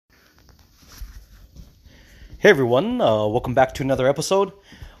Hey everyone, welcome back to another episode.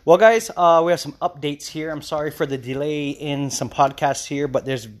 Well guys, we have some updates here. I'm sorry for the delay in some podcasts here, but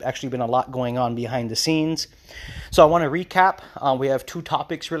there's actually been a lot going on behind the scenes. So I want to recap. We have two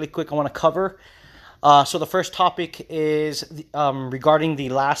topics really quick I want to cover. So the first topic is regarding the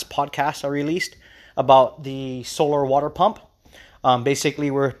last podcast I released about the solar water pump.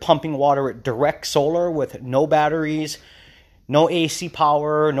 Basically, we're pumping water with direct solar with no batteries, no AC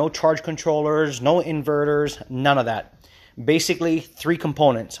power, no charge controllers, no inverters, none of that. Basically, three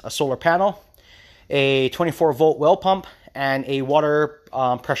components: a solar panel, a 24-volt well pump, and a water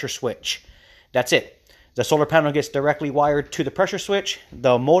pressure switch. That's it. The solar panel gets directly wired to the pressure switch.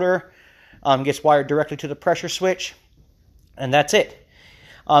 The motor gets wired directly to the pressure switch. And that's it.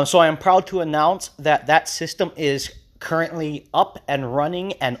 So I am proud to announce that that system is currently up and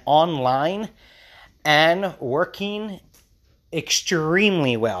running and online and working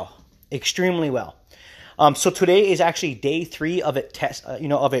extremely well. So today is actually day 3 of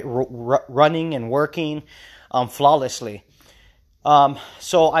it running and working flawlessly.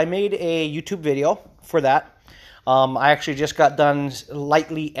 So I made a YouTube video for that. I actually just got done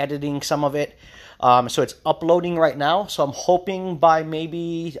lightly editing some of it. So it's uploading right now. So I'm hoping by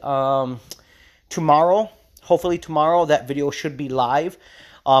maybe tomorrow, hopefully tomorrow, that video should be live.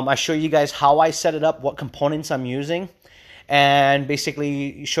 I show you guys how I set it up, what components I'm using, and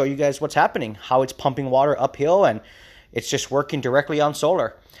basically show you guys what's happening, how it's pumping water uphill, and it's just working directly on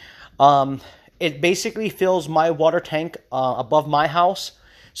solar. It basically fills my water tank above my house.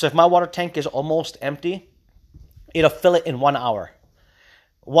 So if my water tank is almost empty, it'll fill it in 1 hour.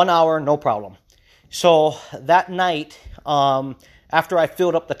 1 hour, no problem. So that night, after I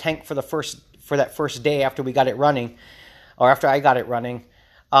filled up the tank for that first day after we got it running, or after I got it running,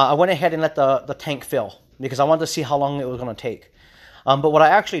 I went ahead and let the tank fill, because I wanted to see how long it was going to take. But what I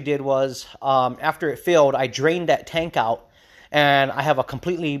actually did was, after it filled, I drained that tank out, and I have a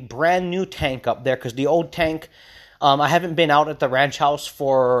completely brand new tank up there, because the old tank, I haven't been out at the ranch house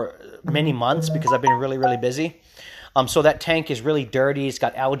for many months because I've been really, really busy. So that tank is really dirty. It's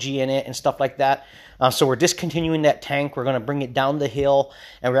got algae in it and stuff like that. So we're discontinuing that tank. We're going to bring it down the hill,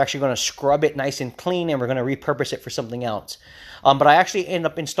 and we're actually going to scrub it nice and clean, and we're going to repurpose it for something else. But I actually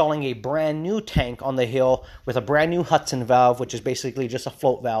ended up installing a brand new tank on the hill with a brand new Hudson valve, which is basically just a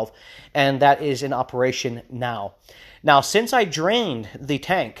float valve, and that is in operation now. Now, since I drained the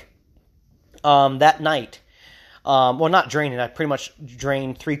tank that night, well, not drained it, I pretty much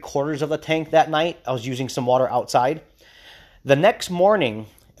drained 3/4 of the tank that night. I was using some water outside. The next morning,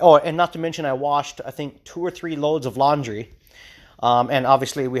 and not to mention I washed, I think, 2 or 3 loads of laundry. And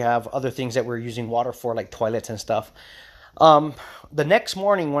obviously we have other things that we're using water for, like toilets and stuff. The next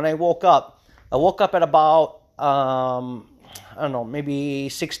morning when I woke up at about, I don't know, maybe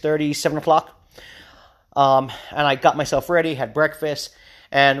 6:30, 7 o'clock. And I got myself ready, had breakfast,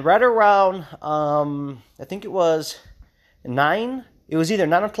 and right around, I think it was 9, it was either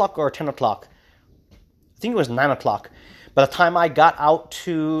 9 o'clock or 10 o'clock. I think it was 9 o'clock. By the time I got out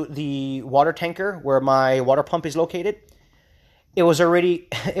to the water tanker where my water pump is located, it was already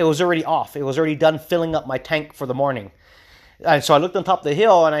off. It was already done filling up my tank for the morning. And so I looked on top of the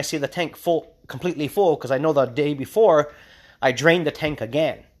hill and I see the tank completely full, because I know the day before I drained the tank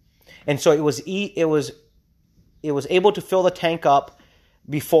again. And so it was able to fill the tank up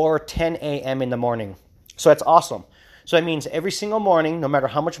before 10 a.m. in the morning. So that's awesome. So that means every single morning, no matter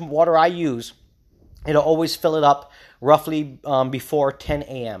how much water I use, it'll always fill it up roughly before 10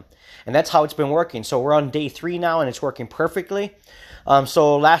 a.m. And that's how it's been working. So we're on day 3 now, and it's working perfectly.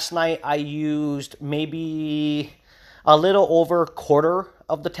 So last night I used maybe a little over 1/4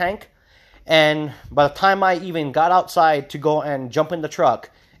 of the tank. And by the time I even got outside to go and jump in the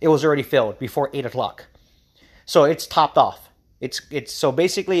truck, it was already filled before 8 o'clock. So it's topped off. So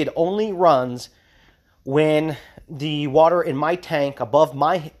basically it only runs when the water in my tank above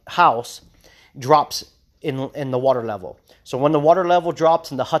my house drops in the water level. So when the water level drops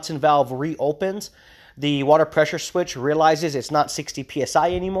and the Hudson valve reopens, the water pressure switch realizes it's not 60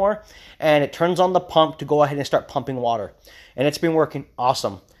 psi anymore, and it turns on the pump to go ahead and start pumping water. And it's been working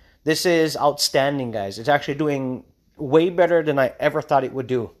awesome. This is outstanding, guys. It's actually doing way better than I ever thought it would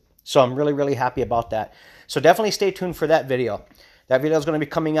do. So I'm really, really happy about that. So definitely stay tuned for that video. That video is going to be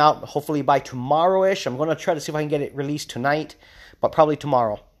coming out hopefully by tomorrow-ish. I'm going to try to see if I can get it released tonight, but probably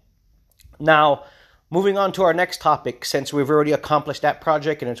tomorrow. Now, moving on to our next topic, since we've already accomplished that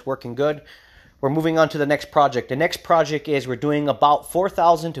project and it's working good, we're moving on to the next project. The next project is we're doing about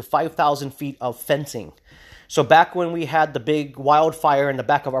 4,000 to 5,000 feet of fencing. So back when we had the big wildfire in the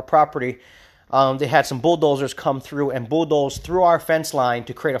back of our property, they had some bulldozers come through and bulldoze through our fence line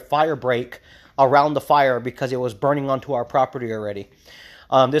to create a fire break around the fire because it was burning onto our property already.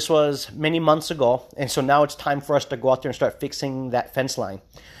 This was many months ago, and so now it's time for us to go out there and start fixing that fence line.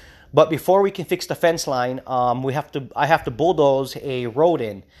 But before we can fix the fence line, I have to bulldoze a road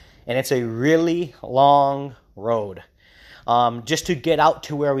in, and it's a really long road just to get out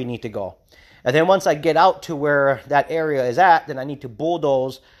to where we need to go. And then once I get out to where that area is at, then I need to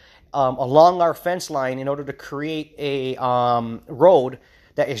bulldoze along our fence line in order to create a road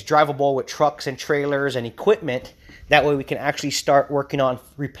that is drivable with trucks and trailers and equipment. That way we can actually start working on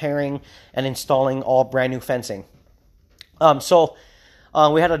repairing and installing all brand new fencing.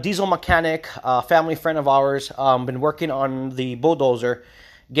 We had a diesel mechanic, a family friend of ours, been working on the bulldozer,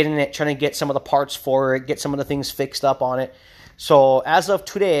 trying to get some of the parts for it, get some of the things fixed up on it. So as of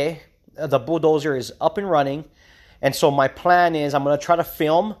today, the bulldozer is up and running. And so my plan is I'm going to try to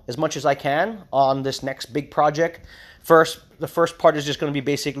film as much as I can on this next big project. The first part is just going to be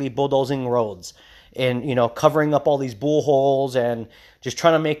basically bulldozing roads and, covering up all these bull holes and just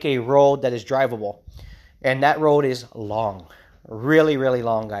trying to make a road that is drivable. And that road is long, really, really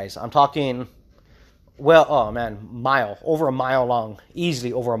long, guys. I'm talking, over a mile long,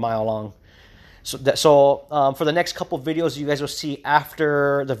 easily over a mile long. So for the next couple of videos you guys will see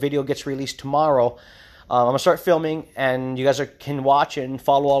after the video gets released tomorrow, I'm going to start filming, and you guys can watch and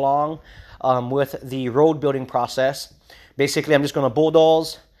follow along with the road building process. Basically, I'm just going to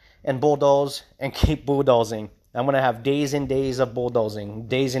bulldoze and keep bulldozing. I'm going to have days and days of bulldozing,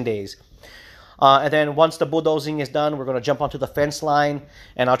 days and days. And then once the bulldozing is done, we're going to jump onto the fence line,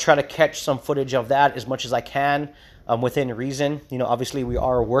 and I'll try to catch some footage of that as much as I can within reason. Obviously we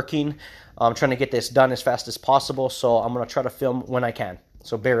are working. I'm trying to get this done as fast as possible, so I'm going to try to film when I can.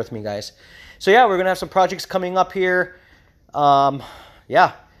 So bear with me, guys. So yeah, we're going to have some projects coming up here.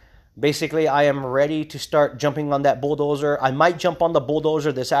 Basically, I am ready to start jumping on that bulldozer. I might jump on the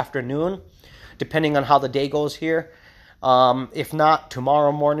bulldozer this afternoon, depending on how the day goes here. If not,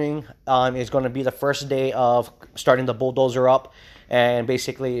 tomorrow morning is going to be the first day of starting the bulldozer up. And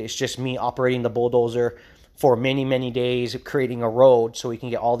basically, it's just me operating the bulldozer for many, many days, creating a road so we can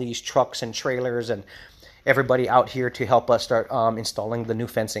get all these trucks and trailers and everybody out here to help us start installing the new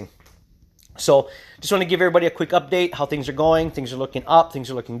fencing. So just want to give everybody a quick update how things are going. Things are looking up. Things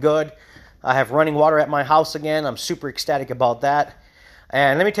are looking good. I have running water at my house again. I'm super ecstatic about that.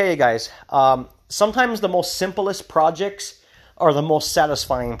 And let me tell you guys, sometimes the most simplest projects are the most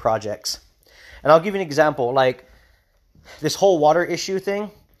satisfying projects. And I'll give you an example, like this whole water issue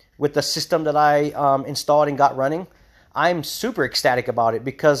thing with the system that I installed and got running. I'm super ecstatic about it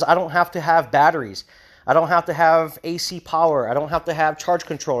because I don't have to have batteries. I don't have to have AC power. I don't have to have charge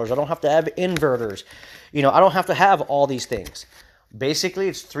controllers. I don't have to have inverters. I don't have to have all these things. Basically,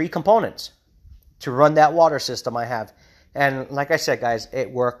 it's 3 components to run that water system I have. And like I said, guys, it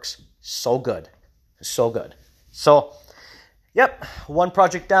works so good. So good. So, yep, one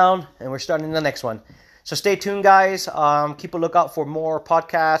project down, and we're starting the next one. So stay tuned, guys. Keep a lookout for more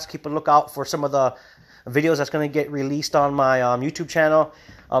podcasts. Keep a lookout for some of the videos that's going to get released on my YouTube channel.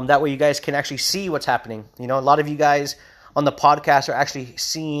 That way you guys can actually see what's happening. A lot of you guys on the podcast are actually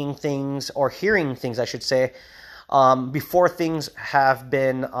seeing things, or hearing things, I should say, before things have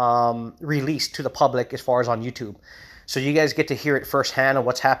been released to the public as far as on YouTube. So you guys get to hear it firsthand of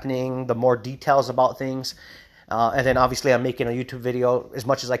what's happening, the more details about things. And then obviously I'm making a YouTube video as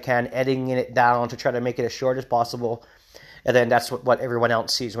much as I can, editing it down to try to make it as short as possible. And then that's what everyone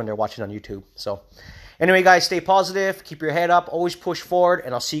else sees when they're watching on YouTube. So anyway, guys, stay positive, keep your head up, always push forward,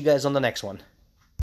 and I'll see you guys on the next one.